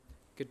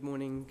Good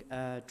morning,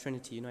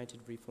 Trinity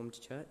United Reformed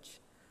Church.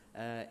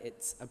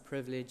 It's a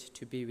privilege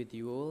to be with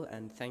you all,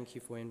 and thank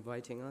you for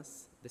inviting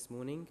us this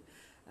morning.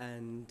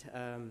 And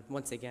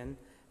once again,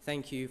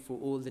 thank you for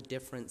all the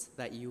difference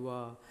that you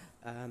are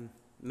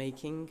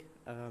making,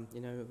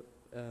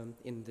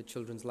 in the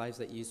children's lives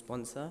that you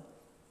sponsor.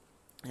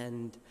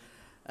 And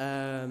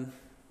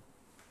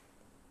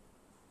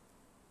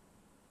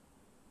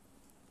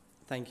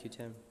thank you,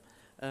 Tim.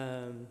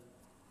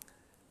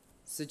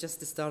 So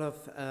just to start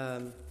off,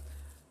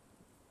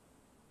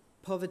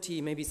 poverty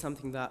may be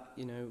something that,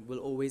 will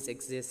always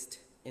exist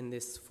in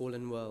this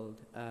fallen world,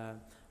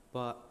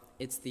 but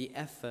it's the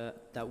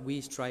effort that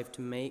we strive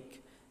to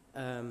make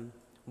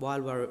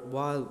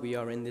while we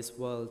are in this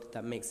world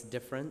that makes a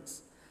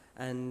difference.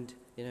 And,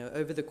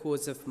 over the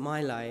course of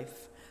my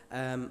life,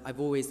 I've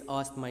always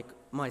asked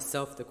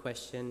myself the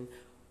question,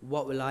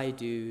 what will I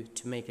do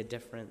to make a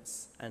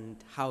difference, and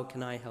how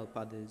can I help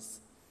others?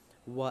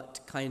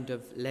 What kind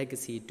of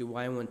legacy do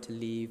I want to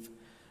leave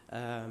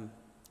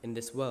in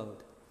this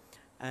world?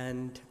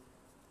 And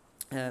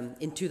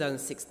in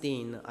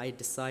 2016, I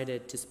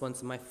decided to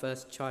sponsor my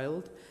first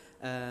child,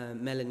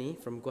 Melanie,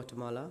 from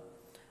Guatemala.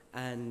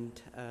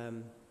 And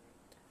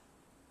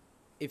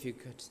if you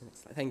could,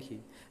 next slide, thank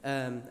you.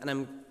 And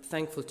I'm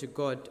thankful to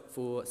God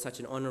for such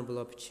an honorable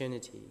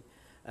opportunity.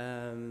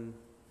 In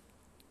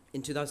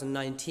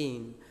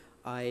 2019,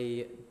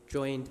 I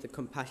joined the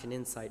Compassion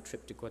Insight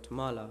trip to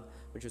Guatemala,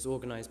 which was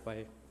organized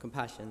by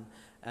Compassion.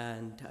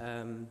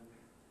 And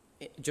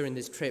during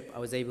this trip, I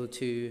was able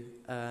to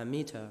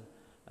meet her.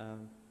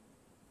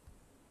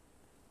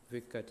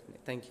 Very good,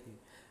 thank you.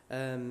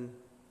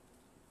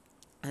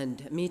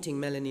 And meeting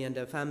Melanie and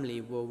her family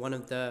were one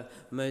of the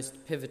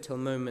most pivotal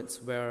moments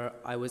where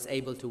I was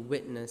able to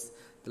witness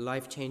the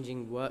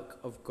life-changing work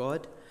of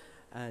God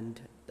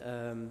and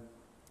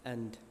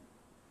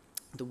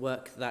the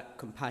work that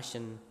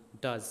Compassion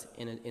does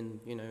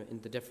in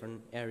the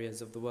different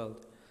areas of the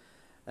world.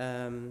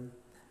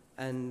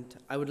 And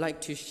I would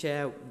like to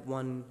share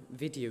one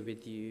video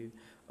with you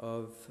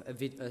of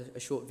a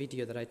short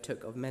video that I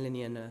took of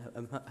Melanie and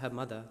her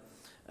mother,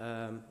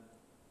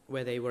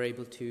 where they were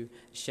able to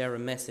share a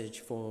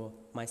message for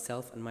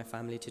myself and my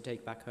family to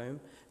take back home.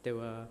 They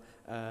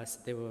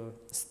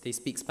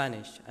speak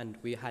Spanish, and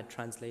we had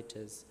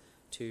translators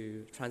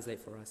to translate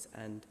for us.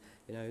 And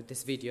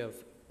this video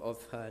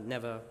of her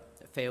never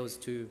fails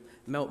to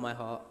melt my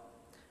heart.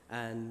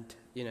 And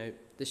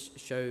this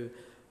show.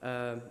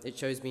 It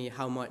shows me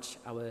how much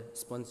our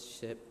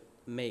sponsorship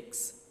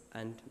makes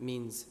and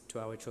means to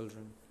our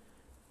children.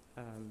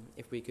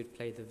 If we could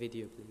play the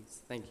video,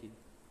 please. Thank you.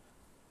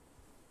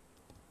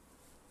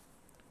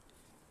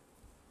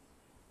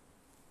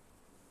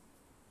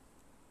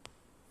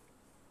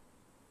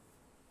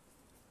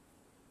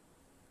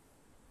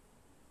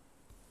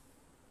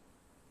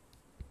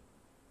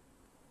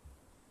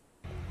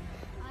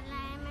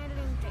 Hola,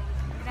 Emily.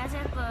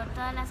 Gracias por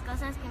todas las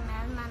cosas que me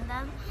has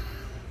mandado.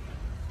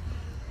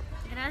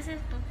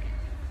 Gracias porque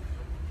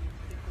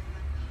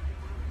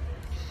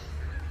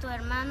tu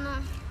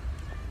hermano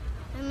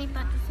es mi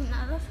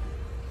patrocinador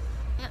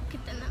y aquí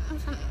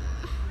tenemos a mi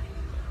mamá.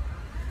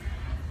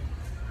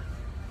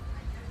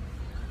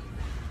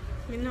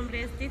 Mi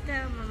nombre es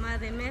Tita, mamá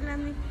de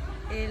Melanie.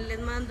 Les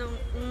mando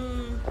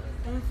un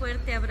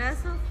fuerte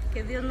abrazo,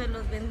 que Dios me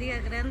los bendiga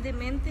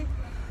grandemente.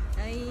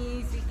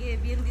 Ahí sí que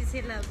bien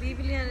dice la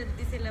Biblia,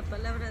 dice la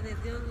palabra de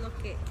Dios, lo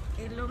que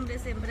el hombre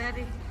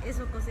sembrare,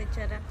 eso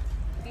cosechará.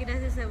 Y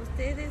gracias a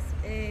ustedes,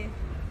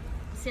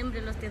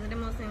 siempre los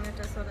tendremos en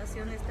nuestras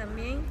oraciones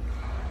también,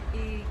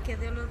 y que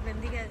Dios los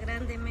bendiga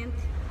grandemente.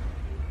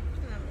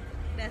 Amén.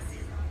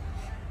 Gracias.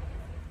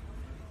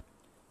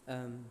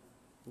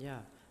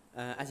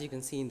 As you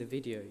can see in the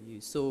video, you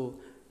saw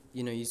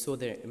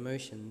their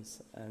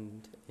emotions,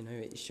 and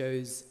it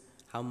shows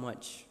how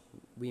much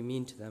we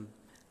mean to them.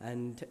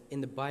 And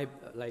in the Bible,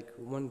 like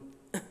one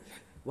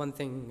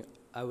thing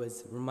I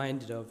was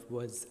reminded of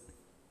was.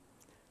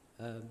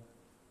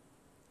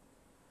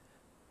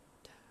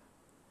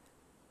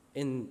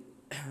 In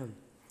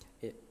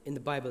the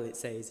Bible it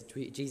says,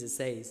 Jesus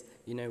says,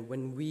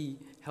 when we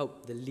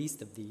help the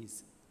least of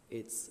these,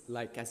 it's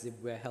like as if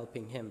we're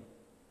helping him.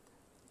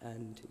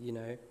 And,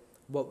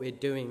 what we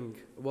do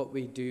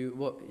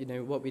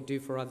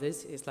for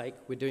others, it's like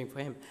we're doing for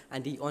him.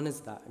 And he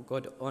honors that.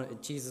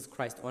 Jesus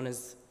Christ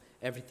honors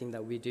everything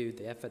that we do,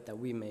 the effort that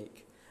we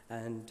make.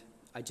 And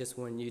I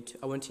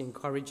want to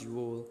encourage you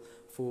all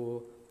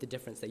for the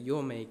difference that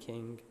you're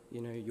making,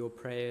 your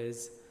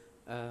prayers,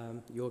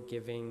 your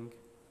giving,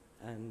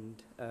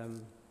 and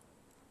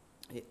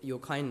your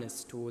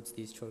kindness towards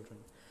these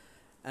children.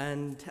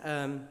 And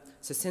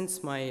so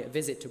since my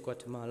visit to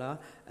Guatemala,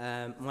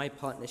 my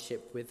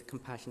partnership with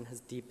Compassion has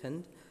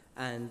deepened,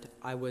 and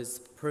I was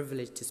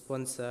privileged to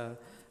sponsor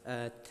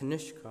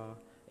Tanushka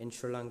in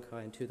Sri Lanka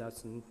in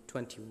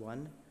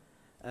 2021.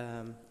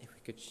 If we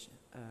could,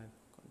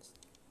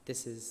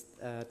 this is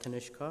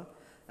Tanushka,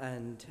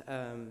 and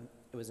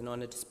it was an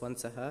honor to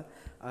sponsor her.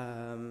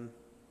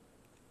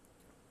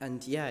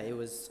 And yeah,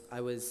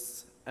 I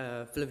was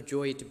full of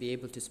joy to be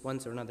able to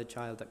sponsor another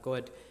child, that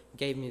God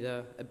gave me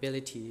the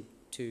ability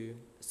to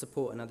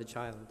support another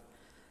child.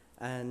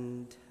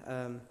 And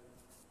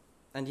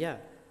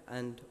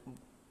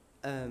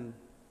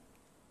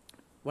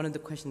one of the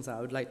questions that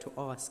I would like to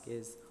ask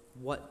is,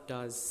 what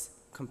does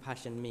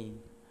compassion mean?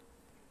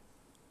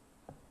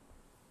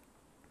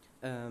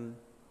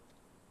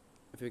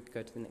 If we could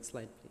go to the next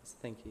slide, please.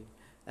 Thank you.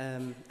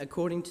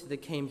 According to the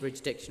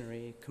Cambridge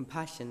Dictionary,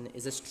 compassion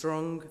is a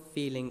strong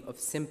feeling of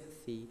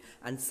sympathy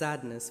and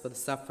sadness for the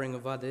suffering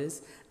of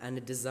others and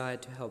a desire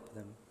to help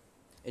them.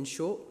 In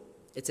short,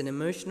 it's an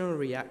emotional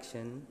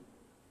reaction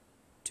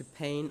to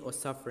pain or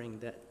suffering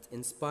that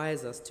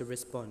inspires us to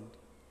respond.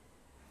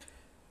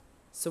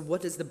 So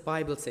what does the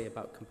Bible say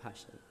about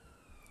compassion?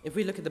 If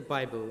we look at the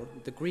Bible,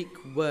 the Greek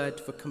word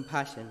for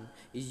compassion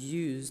is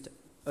used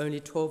only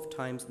 12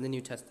 times in the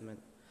New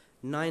Testament,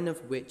 9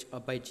 of which are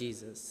by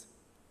Jesus.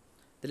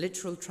 The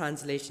literal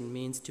translation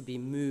means to be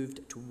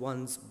moved to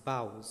one's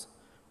bowels,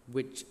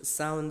 which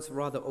sounds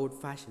rather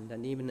old-fashioned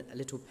and even a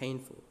little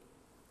painful.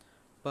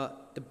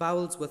 But the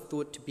bowels were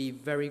thought to be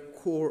very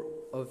core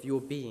of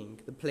your being,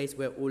 the place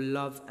where all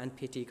love and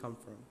pity come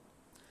from.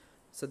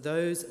 So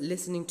those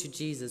listening to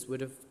Jesus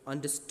would have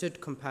understood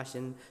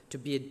compassion to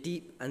be a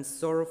deep and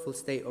sorrowful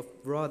state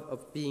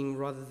of being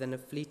rather than a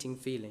fleeting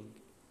feeling.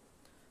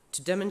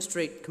 To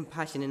demonstrate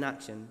compassion in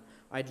action,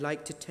 I'd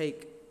like to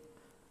take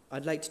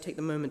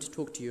the moment to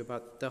talk to you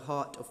about the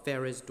heart of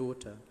Pharaoh's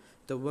daughter,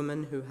 the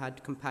woman who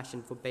had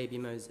compassion for baby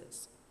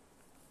Moses.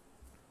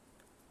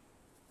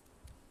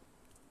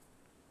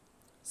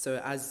 So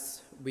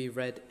as we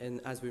read in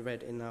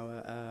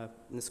our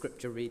in the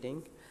scripture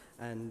reading,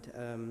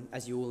 and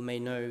as you all may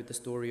know the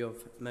story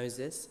of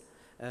Moses,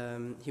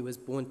 he was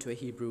born to a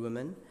Hebrew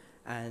woman,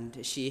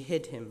 and she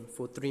hid him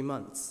for 3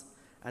 months.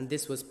 And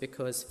this was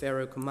because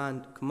Pharaoh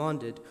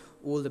commanded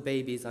all the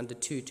babies under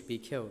 2 to be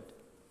killed.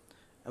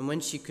 And when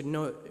she could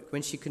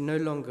no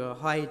longer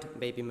hide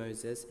baby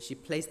Moses, she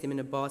placed him in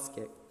a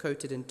basket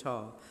coated in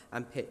tar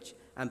and pitch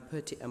and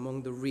put it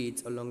among the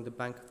reeds along the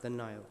bank of the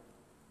Nile.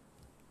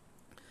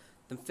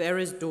 Then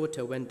Pharaoh's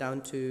daughter went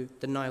down to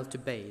the Nile to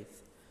bathe.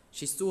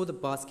 She saw the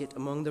basket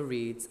among the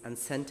reeds and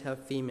sent her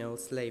female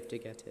slave to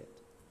get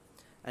it.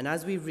 And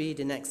as we read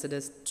in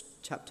Exodus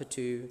chapter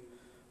 2,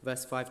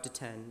 verse 5 to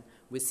 10,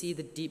 we see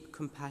the deep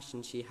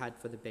compassion she had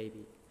for the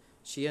baby.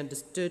 She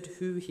understood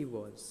who he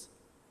was.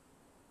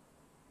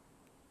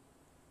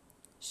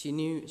 As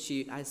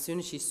soon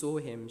as she saw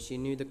him, she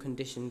knew the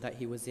condition that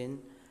he was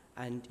in,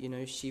 and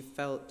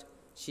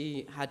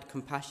she had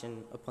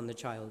compassion upon the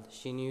child.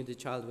 She knew the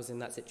child was in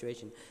that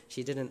situation.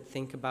 She didn't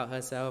think about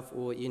herself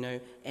or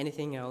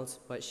anything else,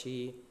 but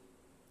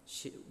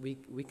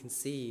we can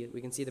see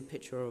the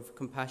picture of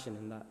compassion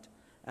in that,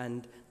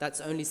 and that's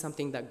only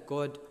something that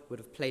God would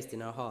have placed in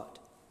her heart.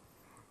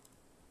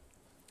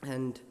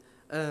 And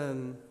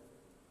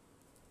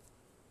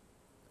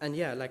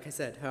like I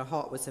said, her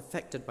heart was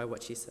affected by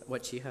what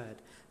she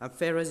heard. And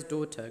Pharaoh's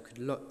daughter could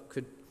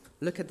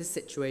look at the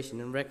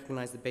situation and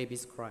recognize the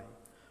baby's cry.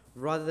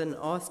 Rather than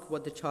ask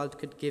what the child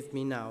could give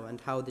me now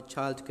and how the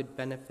child could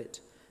benefit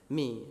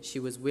me, she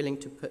was willing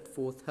to put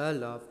forth her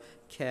love,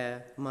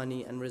 care,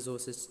 money, and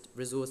resources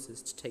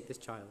to take this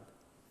child.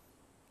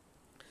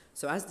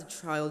 So as the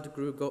child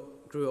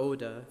grew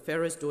older,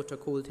 Pharaoh's daughter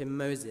called him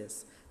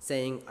Moses,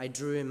 saying, "I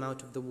drew him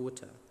out of the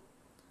water."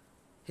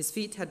 His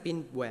feet had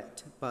been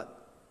wet,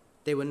 but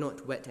they were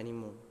not wet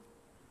anymore.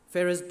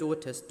 Pharaoh's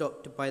daughter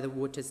stopped by the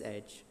water's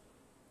edge.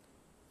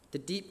 The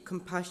deep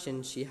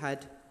compassion she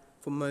had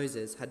for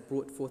Moses had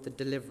brought forth a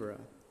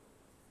deliverer.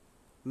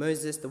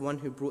 Moses, the one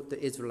who brought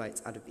the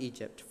Israelites out of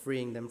Egypt,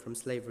 freeing them from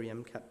slavery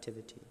and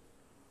captivity.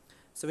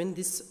 So in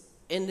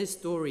this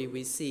story,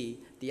 we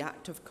see the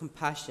act of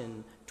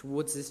compassion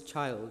towards this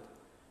child.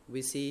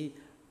 We see,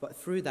 but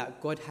through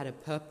that, God had a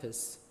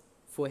purpose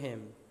for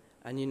him.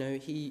 And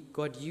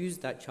God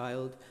used that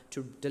child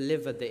to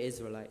deliver the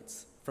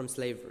Israelites from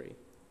slavery.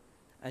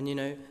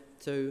 And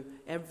so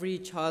every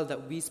child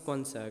that we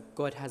sponsor,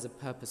 God has a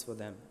purpose for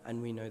them,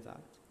 and we know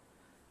that.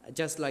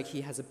 Just like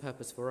he has a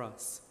purpose for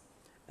us.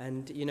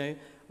 And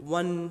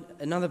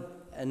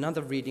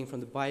another reading from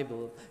the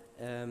Bible,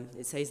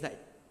 it says that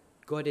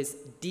God is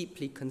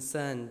deeply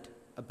concerned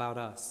about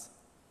us.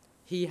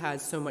 He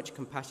has so much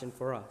compassion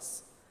for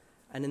us.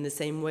 And in the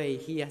same way,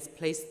 he has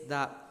placed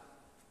that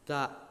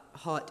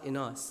heart in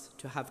us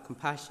to have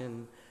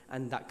compassion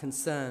and that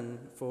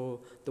concern for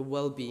the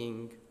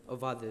well-being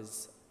of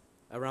others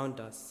around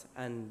us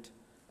and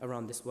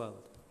around this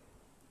world.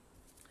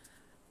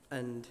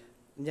 And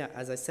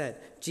as I said,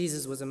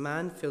 Jesus was a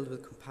man filled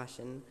with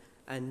compassion,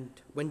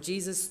 and when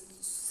Jesus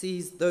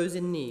sees those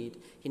in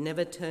need, he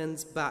never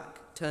turns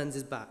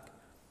his back.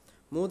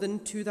 More than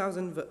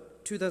 2,000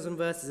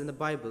 verses in the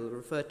Bible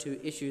refer to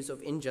issues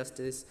of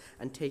injustice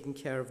and taking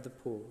care of the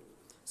poor.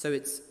 So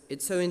it's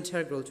so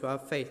integral to our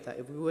faith that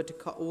if we were to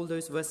cut all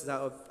those verses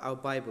out of our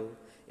Bible,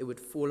 it would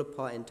fall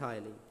apart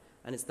entirely,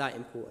 and it's that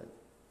important.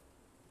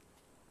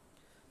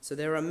 So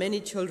there are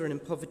many children in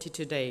poverty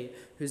today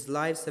whose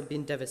lives have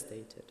been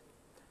devastated.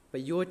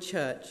 But your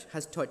church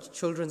has touched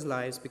children's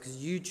lives because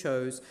you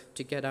chose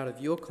to get out of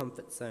your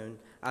comfort zone,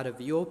 out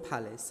of your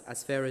palace,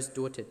 as Pharaoh's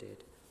daughter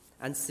did,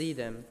 and see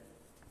them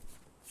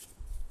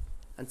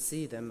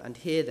and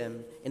hear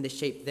them in the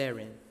shape they're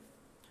in.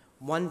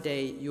 One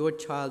day, your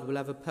child will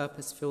have a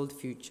purpose-filled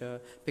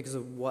future because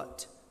of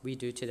what we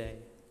do today.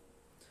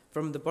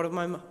 From the bottom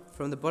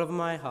of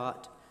my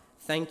heart,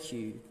 thank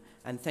you,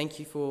 and thank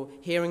you for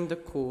hearing the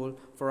call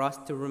for us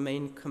to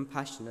remain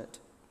compassionate.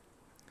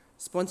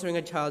 Sponsoring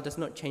a child does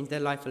not change their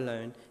life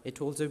alone.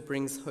 It also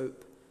brings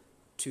hope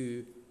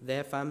to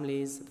their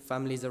families, the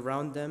families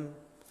around them,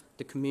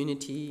 the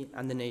community,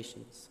 and the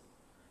nations.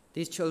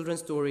 These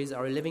children's stories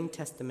are a living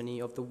testimony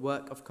of the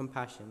work of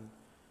compassion,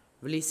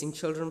 releasing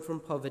children from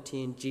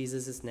poverty in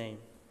Jesus' name.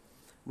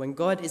 When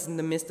God is in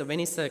the midst of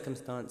any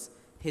circumstance,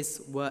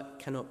 his work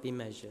cannot be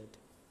measured.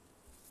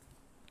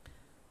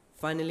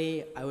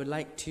 Finally, I would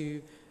like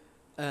to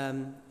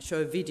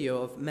show a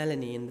video of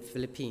Melanie in the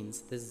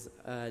Philippines. There's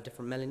a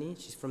different Melanie.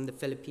 She's from the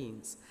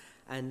Philippines.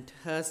 And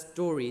her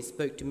story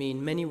spoke to me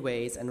in many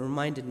ways and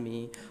reminded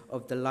me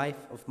of the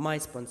life of my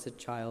sponsored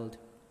child,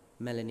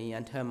 Melanie,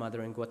 and her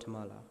mother in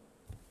Guatemala.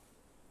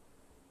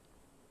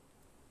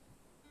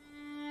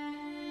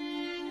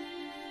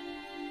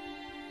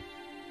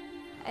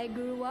 I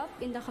grew up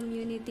in the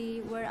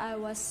community where I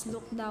was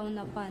looked down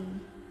upon.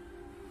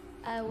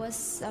 I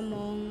was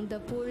among the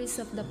poorest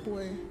of the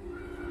poor.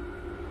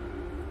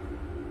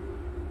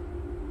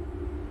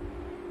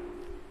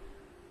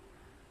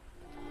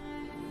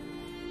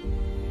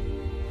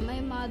 My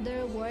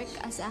mother worked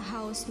as a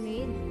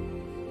housemaid,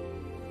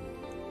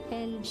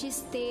 and she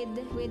stayed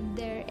with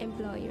their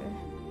employer.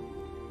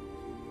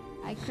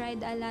 I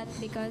cried a lot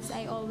because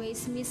I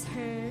always miss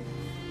her.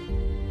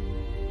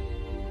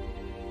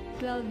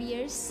 12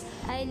 years.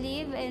 I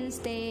live and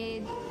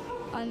stayed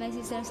on my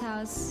sister's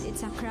house.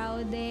 It's a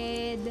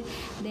crowded,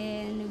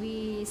 then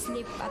we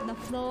sleep at the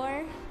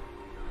floor.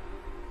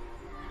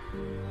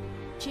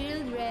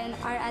 Children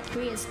are at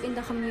risk in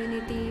the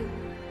community.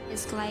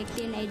 It's like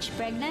teenage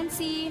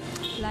pregnancy,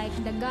 like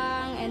the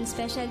gang, and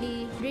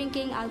especially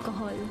drinking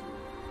alcohol.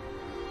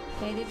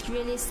 And it's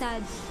really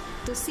sad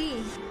to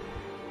see.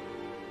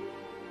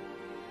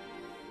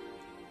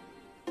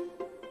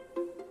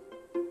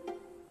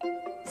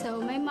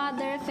 So my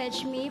mother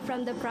fetched me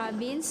from the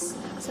province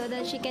so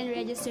that she can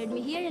register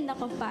me here in the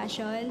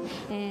Compassion,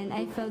 and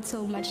I felt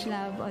so much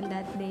love on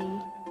that day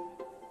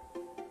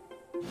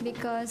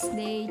because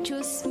they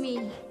choose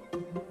me.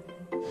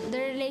 The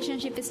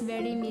relationship is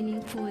very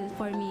meaningful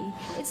for me.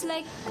 It's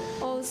like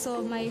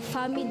also my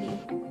family.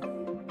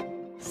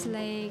 It's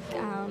like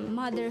a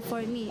mother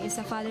for me, it's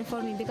a father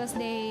for me because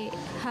they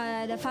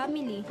had a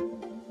family.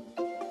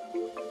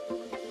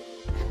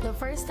 The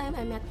first time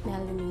I met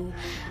Melanie,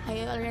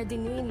 I already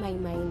knew in my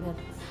mind that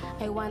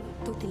I want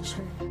to teach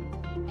her.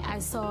 I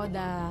saw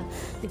the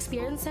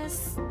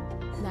experiences,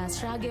 the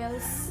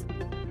struggles.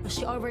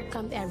 She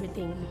overcome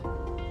everything.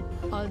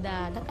 All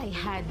that I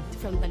had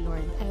from the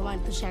Lord, I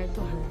want to share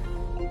to her.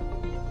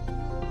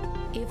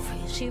 If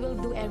she will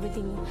do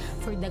everything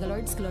for the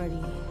Lord's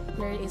glory,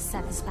 there is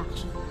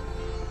satisfaction.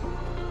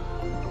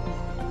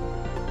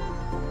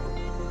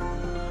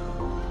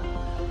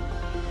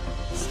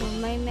 So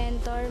my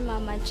mentor,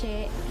 Mama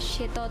Che,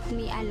 she taught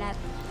me a lot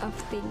of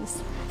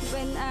things.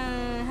 When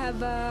I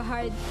have a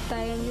hard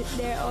time,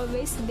 they're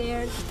always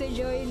there to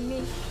join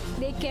me.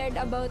 They cared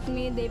about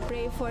me, they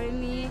pray for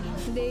me,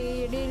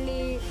 they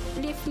really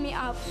lift me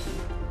up.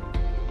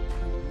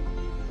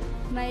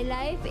 My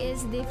life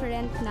is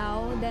different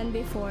now than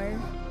before.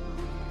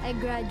 I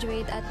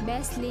graduate at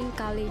Besling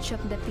College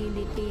of the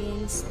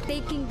Philippines,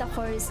 taking the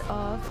course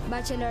of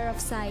Bachelor of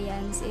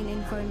Science in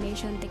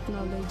Information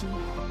Technology.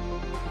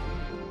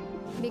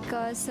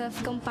 Because of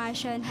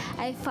compassion,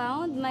 I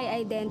found my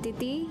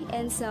identity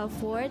and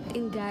self-worth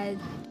in God.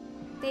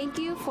 Thank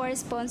you for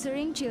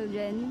sponsoring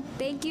children.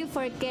 Thank you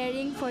for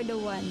caring for the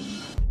one.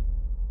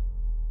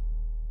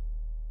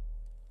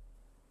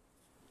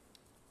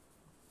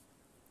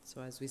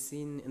 So as we've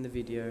seen in the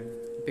video,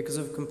 because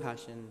of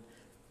compassion,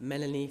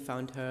 Melanie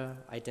found her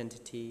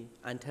identity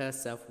and her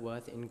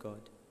self-worth in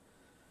God.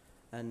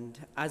 And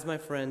as my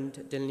friend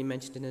Dylan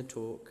mentioned in her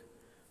talk,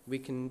 we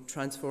can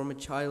transform a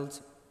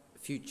child's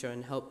future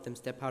and help them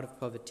step out of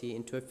poverty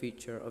into a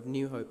future of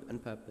new hope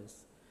and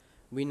purpose.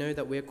 We know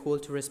that we are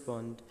called to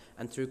respond,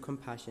 and through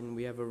compassion,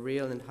 we have a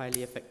real and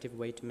highly effective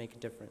way to make a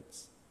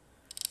difference.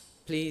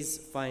 Please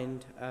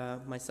find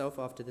myself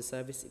after the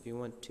service if you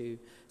want to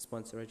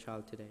sponsor a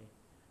child today.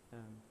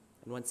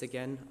 And once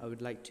again, I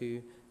would like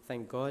to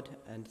thank God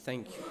and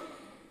thank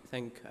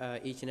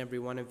each and every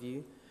one of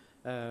you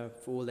for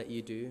all that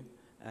you do.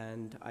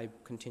 And I'll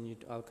continue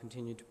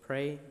to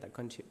pray that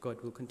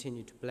God will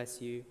continue to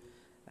bless you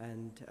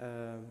and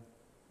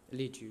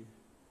lead you.